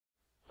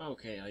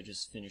Okay, I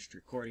just finished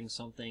recording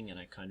something and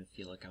I kind of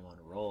feel like I'm on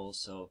a roll,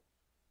 so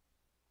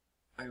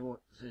I want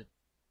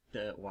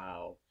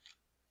wow.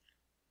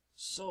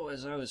 So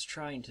as I was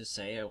trying to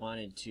say, I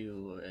wanted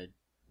to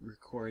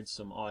record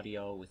some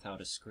audio without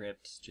a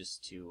script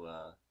just to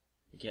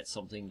get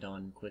something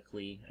done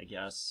quickly, I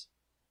guess.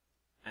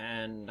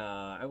 And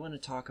I want to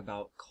talk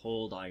about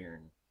cold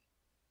iron.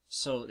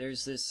 So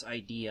there's this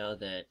idea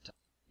that,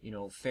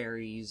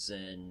 fairies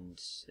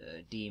and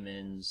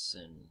demons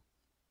and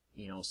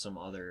some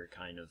other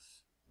kind of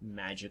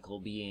magical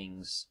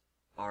beings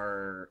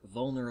are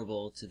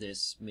vulnerable to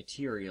this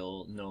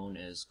material known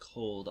as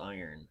cold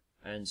iron.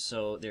 And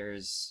so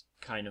there's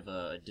kind of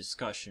a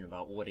discussion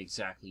about what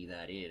exactly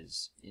that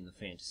is in the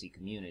fantasy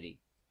community.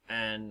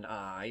 And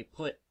I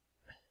put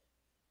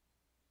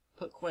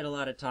quite a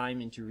lot of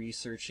time into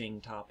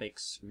researching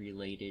topics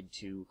related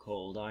to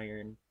cold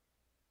iron,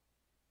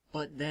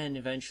 but then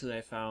eventually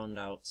I found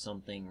out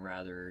something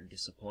rather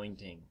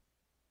disappointing.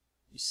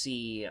 You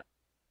see,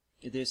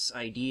 this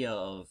idea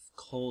of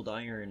cold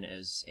iron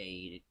as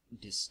a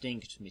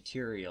distinct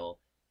material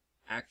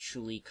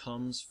actually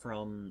comes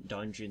from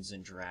Dungeons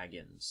and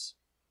Dragons.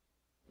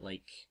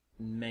 Like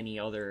many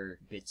other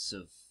bits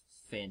of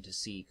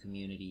fantasy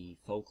community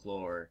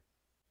folklore,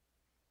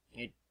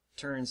 it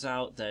turns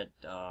out that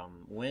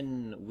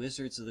when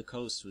Wizards of the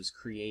Coast was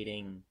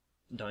creating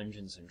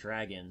Dungeons and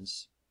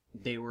Dragons,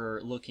 they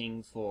were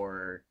looking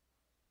for,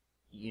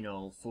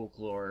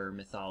 folklore,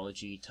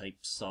 mythology type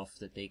stuff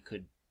that they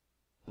could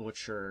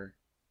butcher.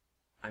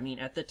 I mean,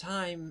 at the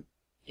time,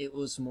 it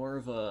was more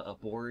of a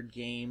board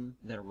game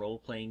than a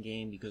role-playing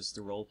game because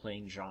the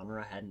role-playing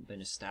genre hadn't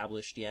been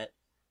established yet.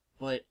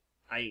 But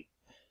I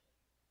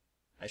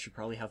should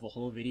probably have a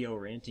whole video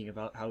ranting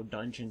about how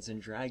Dungeons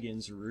and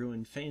Dragons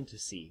ruined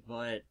fantasy,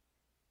 but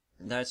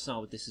that's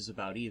not what this is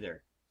about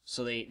either.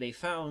 So they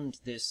found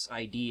this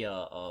idea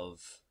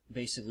of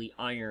basically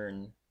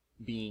iron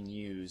being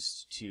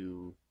used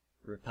to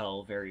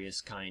repel various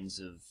kinds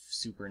of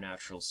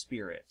supernatural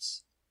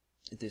spirits.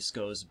 This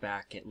goes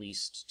back at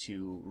least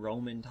to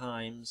Roman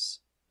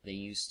times. They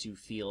used to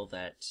feel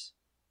that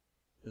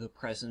the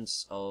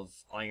presence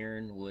of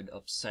iron would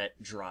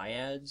upset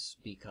dryads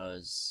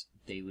because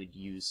they would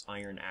use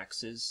iron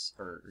axes,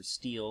 or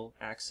steel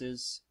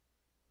axes,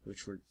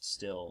 which were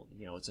still,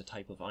 it's a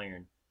type of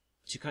iron,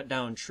 to cut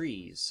down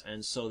trees.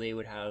 And so they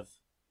would have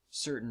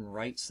certain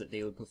rites that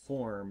they would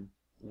perform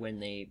when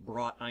they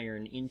brought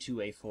iron into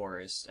a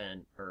forest,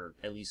 or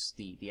at least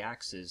the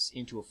axes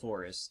into a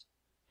forest,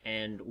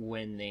 and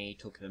when they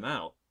took them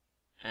out.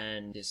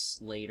 And this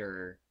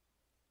later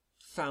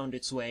found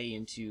its way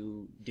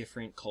into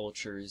different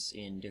cultures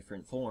in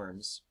different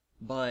forms.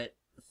 But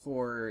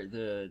for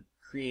the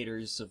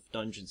creators of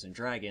Dungeons and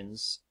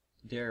Dragons,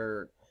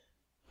 that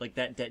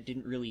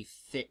didn't really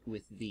fit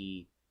with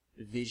the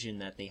vision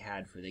that they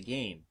had for the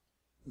game.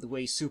 The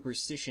way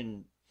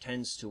superstition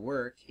tends to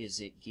work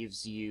is it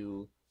gives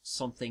you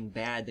something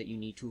bad that you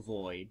need to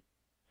avoid,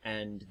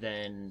 and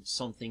then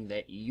something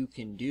that you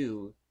can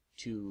do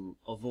to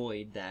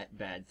avoid that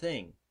bad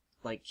thing.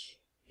 Like,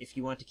 if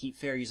you want to keep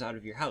fairies out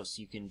of your house,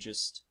 you can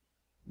just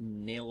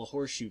nail a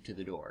horseshoe to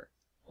the door.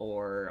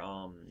 Or,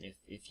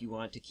 if you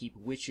want to keep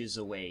witches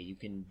away, you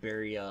can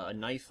bury a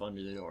knife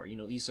under the door.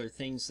 These are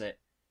things that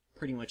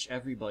pretty much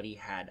everybody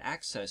had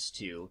access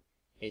to.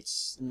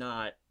 It's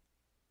not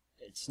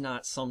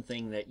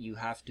something that you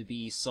have to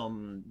be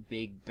some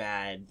big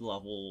bad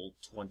level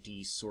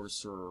 20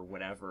 sorcerer or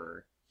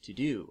whatever to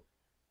do.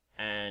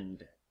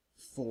 And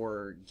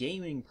for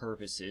gaming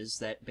purposes,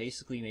 that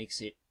basically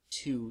makes it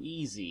too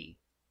easy.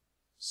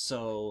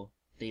 So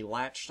they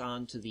latched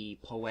onto the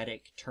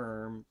poetic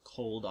term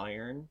cold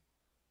iron,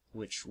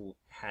 which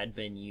had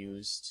been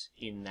used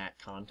in that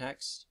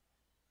context,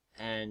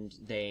 and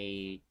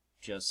they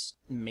just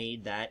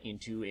made that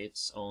into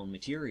its own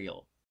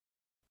material.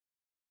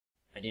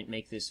 I didn't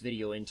make this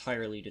video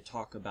entirely to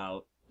talk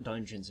about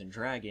Dungeons and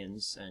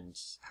Dragons and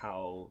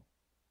how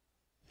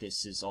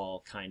this is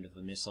all kind of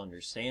a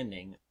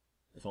misunderstanding.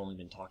 I've only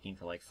been talking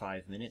for like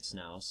 5 minutes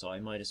now, so I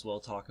might as well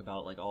talk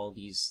about like all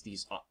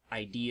these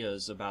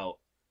ideas about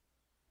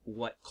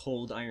what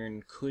cold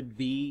iron could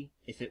be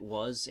if it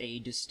was a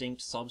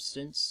distinct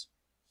substance.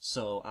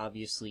 So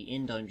obviously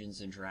in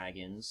Dungeons and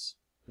Dragons,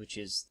 which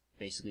is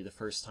basically the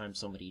first time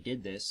somebody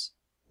did this,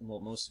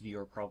 well, most of you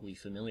are probably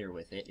familiar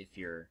with it if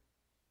you're...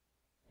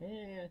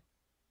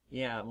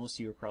 yeah, most of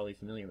you are probably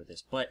familiar with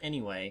this. But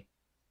anyway,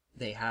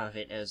 they have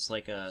it as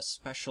like a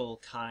special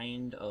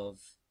kind of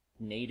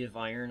native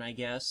iron, I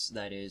guess,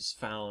 that is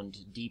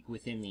found deep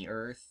within the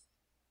earth,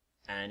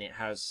 and it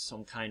has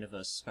some kind of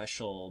a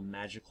special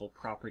magical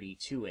property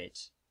to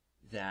it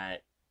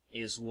that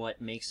is what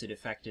makes it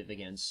effective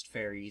against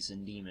fairies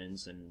and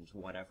demons and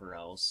whatever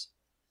else.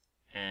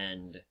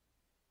 And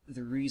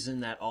the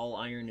reason that all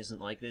iron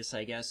isn't like this,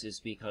 I guess, is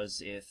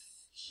because if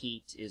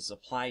heat is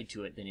applied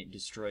to it, then it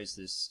destroys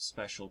this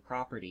special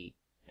property,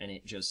 and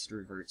it just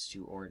reverts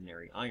to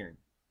ordinary iron.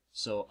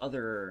 So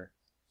other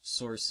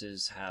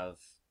sources have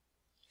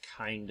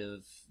kind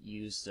of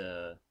used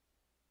a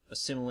a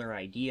similar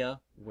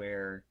idea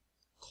where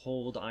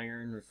cold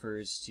iron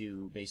refers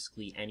to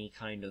basically any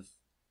kind of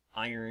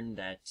iron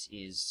that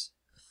is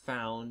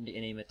found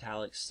in a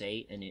metallic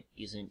state and it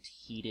isn't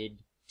heated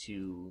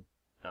to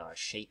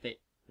shape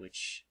it,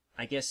 which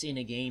I guess in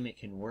a game it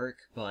can work,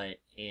 but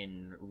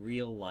in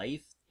real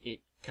life it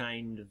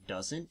kind of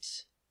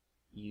doesn't.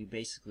 You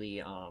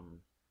basically,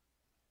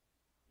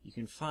 you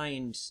can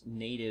find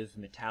native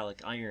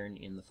metallic iron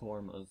in the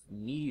form of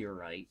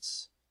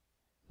meteorites,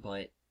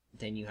 but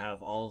then you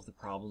have all of the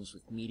problems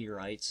with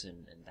meteorites,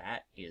 and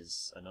that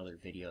is another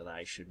video that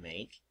I should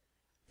make.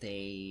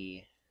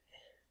 They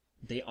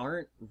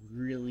aren't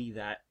really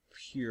that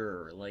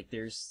pure. Like,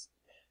 there's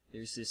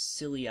this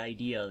silly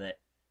idea that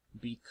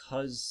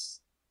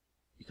because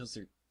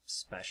they're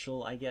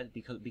special, I guess,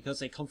 because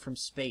they come from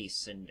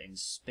space and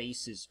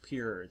space is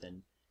pure,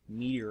 then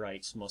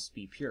meteorites must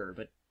be pure.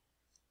 But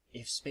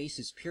if space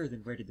is pure,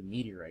 then where did the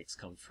meteorites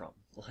come from?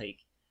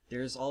 Like,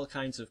 there's all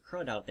kinds of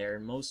crud out there,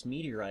 and most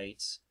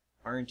meteorites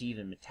aren't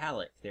even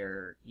metallic.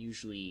 They're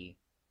usually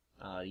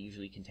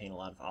contain a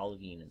lot of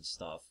olivine and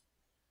stuff.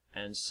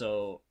 And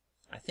so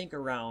I think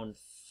around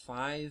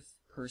 5%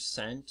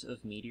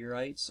 of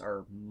meteorites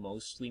are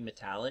mostly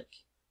metallic.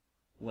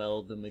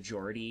 Well, the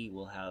majority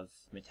will have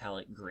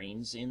metallic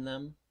grains in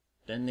them.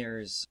 Then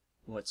there's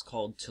what's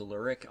called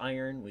telluric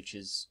iron, which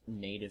is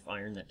native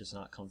iron that does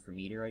not come from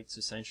meteorites,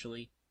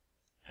 essentially.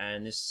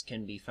 And this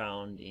can be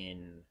found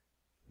in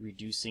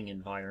reducing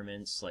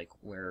environments, like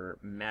where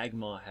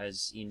magma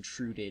has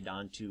intruded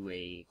onto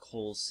a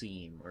coal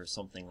seam or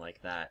something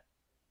like that.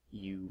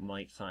 You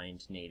might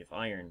find native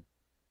iron.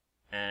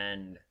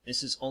 And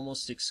this is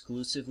almost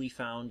exclusively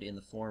found in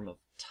the form of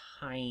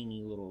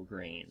tiny little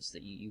grains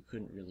that you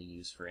couldn't really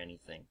use for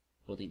anything.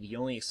 Well, the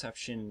only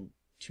exception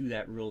to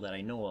that rule that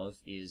I know of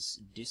is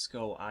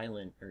Disco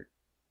Island, or,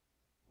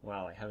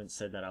 wow, I haven't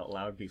said that out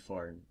loud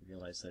before and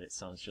realized that it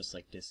sounds just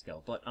like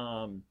disco. But,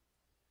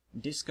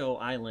 Disco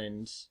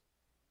Island,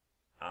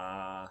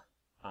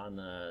 on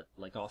the,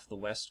 like, off the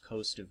west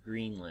coast of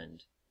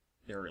Greenland,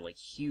 there are, like,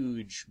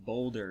 huge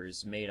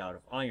boulders made out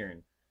of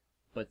iron.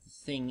 But the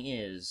thing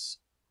is,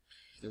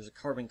 there's a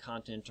carbon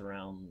content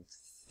around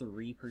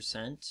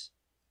 3%,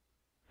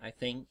 I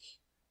think,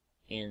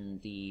 in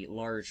the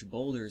large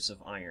boulders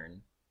of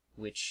iron,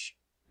 which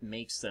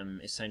makes them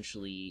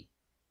essentially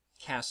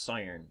cast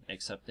iron,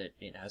 except that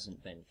it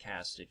hasn't been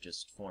cast, it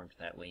just formed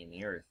that way in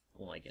the earth.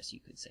 Well, I guess you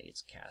could say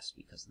it's cast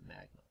because of the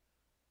magma.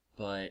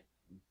 But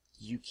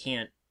you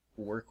can't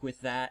work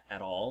with that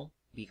at all,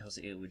 because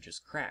it would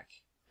just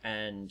crack.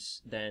 And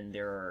then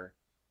there are,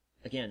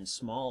 again,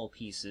 small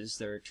pieces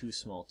that are too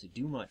small to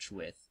do much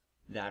with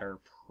that are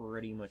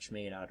pretty much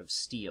made out of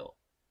steel,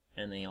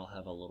 and they all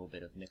have a little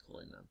bit of nickel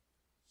in them.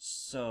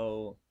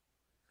 So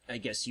I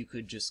guess you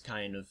could just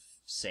kind of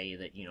say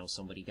that, you know,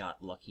 somebody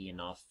got lucky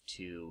enough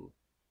to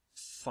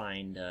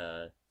find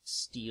a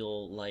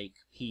steel-like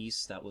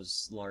piece that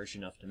was large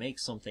enough to make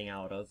something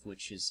out of,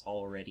 which is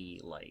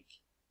already, like,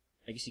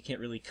 I guess you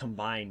can't really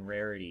combine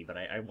rarity, but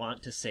I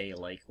want to say,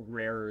 like,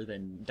 rarer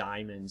than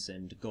diamonds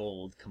and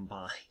gold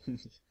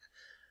combined.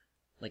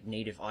 Like,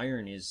 native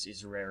iron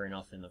is rare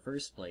enough in the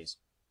first place.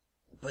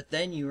 But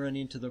then you run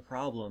into the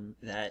problem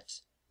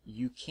that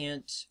you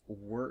can't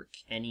work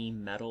any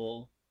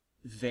metal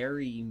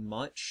very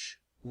much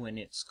when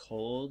it's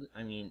cold.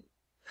 I mean,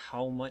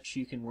 how much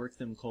you can work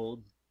them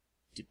cold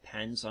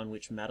depends on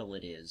which metal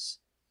it is.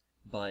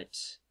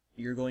 But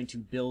you're going to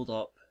build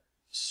up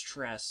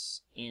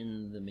stress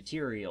in the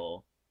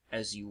material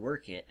as you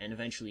work it, and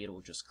eventually it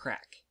will just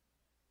crack.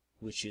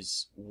 Which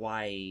is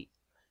why,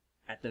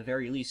 at the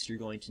very least, you're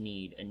going to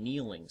need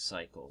annealing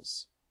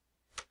cycles.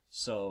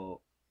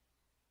 So,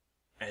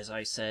 as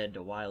I said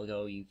a while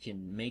ago, you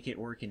can make it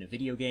work in a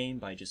video game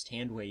by just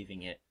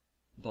hand-waving it,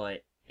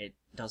 but it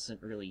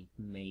doesn't really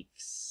make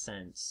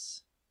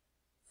sense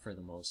for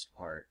the most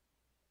part.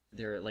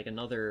 Like,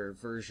 another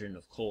version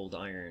of cold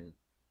iron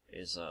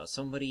is,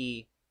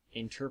 somebody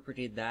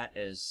interpreted that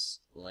as,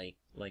 like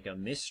a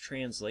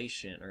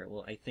mistranslation, or,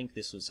 well, I think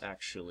this was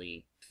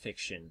actually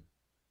fiction,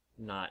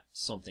 not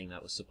something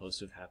that was supposed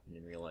to have happened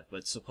in real life,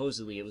 but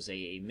supposedly it was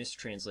a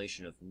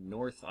mistranslation of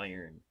North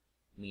iron,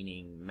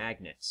 meaning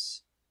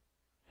magnets,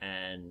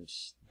 and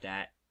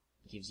that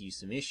gives you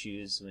some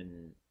issues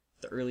when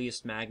the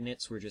earliest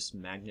magnets were just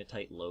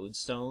magnetite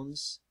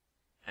lodestones,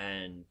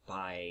 and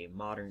by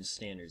modern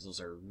standards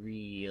those are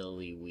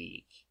really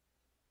weak.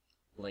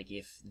 Like,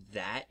 if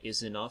that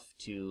is enough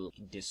to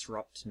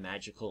disrupt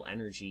magical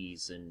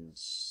energies and,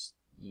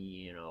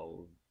 you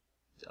know,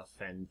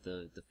 offend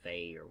the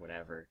Fae or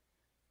whatever,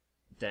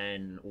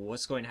 then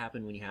what's going to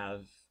happen when you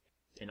have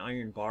an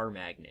iron bar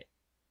magnet,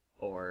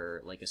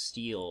 or like a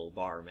steel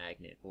bar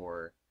magnet,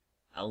 or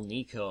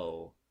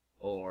alnico,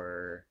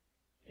 or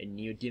a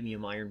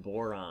neodymium iron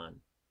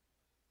boron?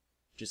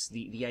 Just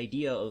the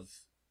idea of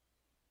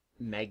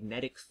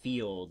magnetic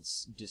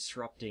fields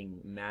disrupting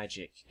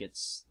magic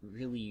gets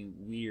really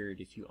weird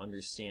if you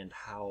understand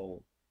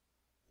how,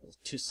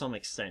 to some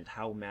extent,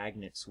 how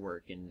magnets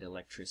work and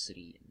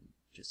electricity and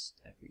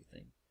just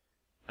everything.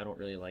 I don't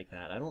really like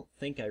that. I don't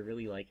think I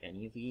really like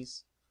any of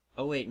these.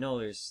 Oh wait, no,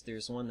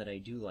 there's one that I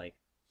do like,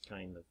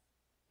 kind of.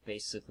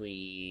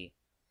 Basically,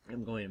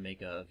 I'm going to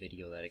make a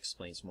video that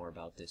explains more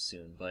about this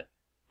soon, but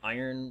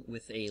iron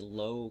with a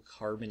low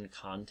carbon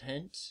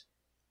content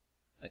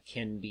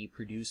can be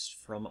produced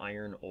from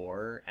iron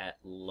ore at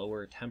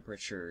lower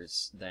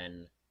temperatures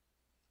than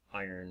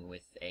iron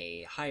with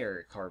a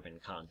higher carbon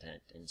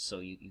content, and so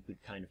you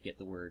could kind of get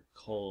the word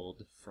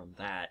cold from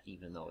that,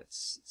 even though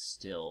it's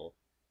still,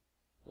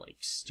 like,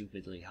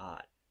 stupidly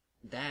hot.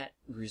 That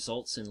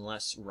results in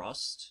less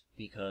rust,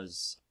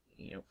 because,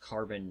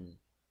 carbon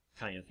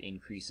kind of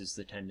increases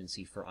the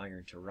tendency for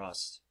iron to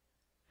rust.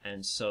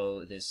 And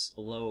so this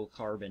low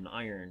carbon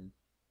iron,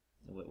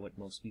 what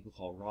most people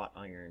call wrought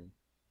iron,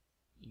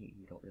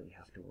 you don't really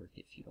have to work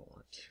it if you don't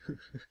want to.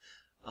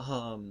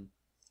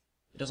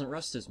 It doesn't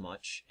rust as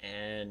much,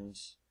 and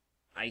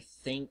I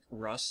think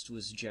rust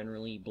was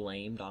generally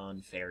blamed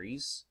on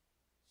fairies.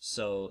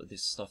 So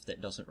this stuff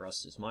that doesn't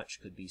rust as much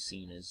could be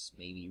seen as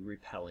maybe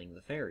repelling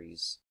the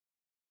fairies.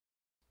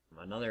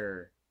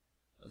 Another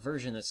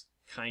version that's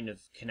kind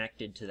of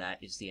connected to that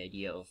is the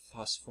idea of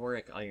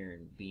phosphoric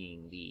iron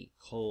being the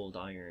cold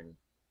iron,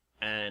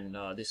 and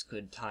this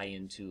could tie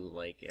into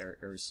like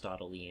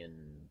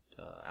Aristotelian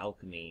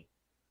alchemy,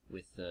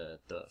 with the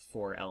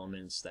four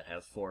elements that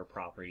have four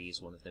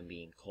properties, one of them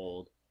being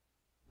cold.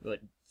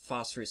 What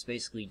phosphorus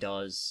basically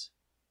does,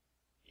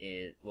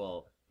 it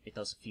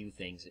does a few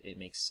things. It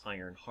makes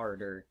iron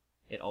harder.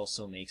 It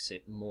also makes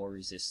it more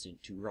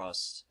resistant to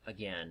rust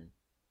again,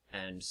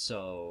 and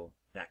so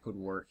that could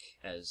work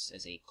as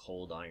a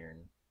cold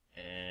iron.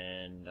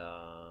 And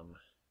oh,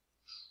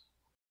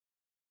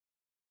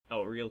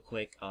 real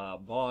quick,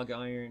 bog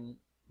iron.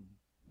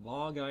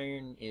 Bog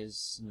iron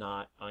is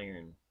not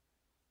iron.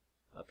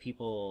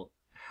 People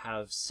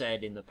have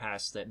said in the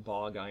past that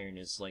bog iron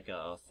is like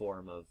a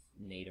form of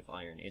native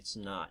iron. It's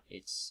not.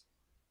 It's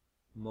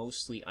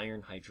mostly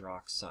iron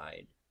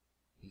hydroxide,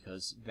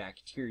 because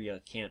bacteria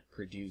can't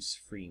produce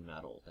free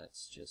metal.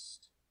 That's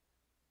just...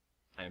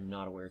 I'm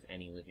not aware of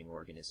any living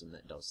organism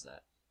that does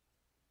that.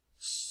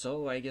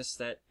 So I guess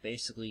that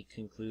basically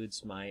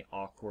concludes my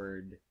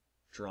awkward,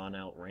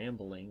 drawn-out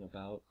rambling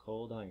about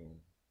cold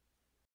iron.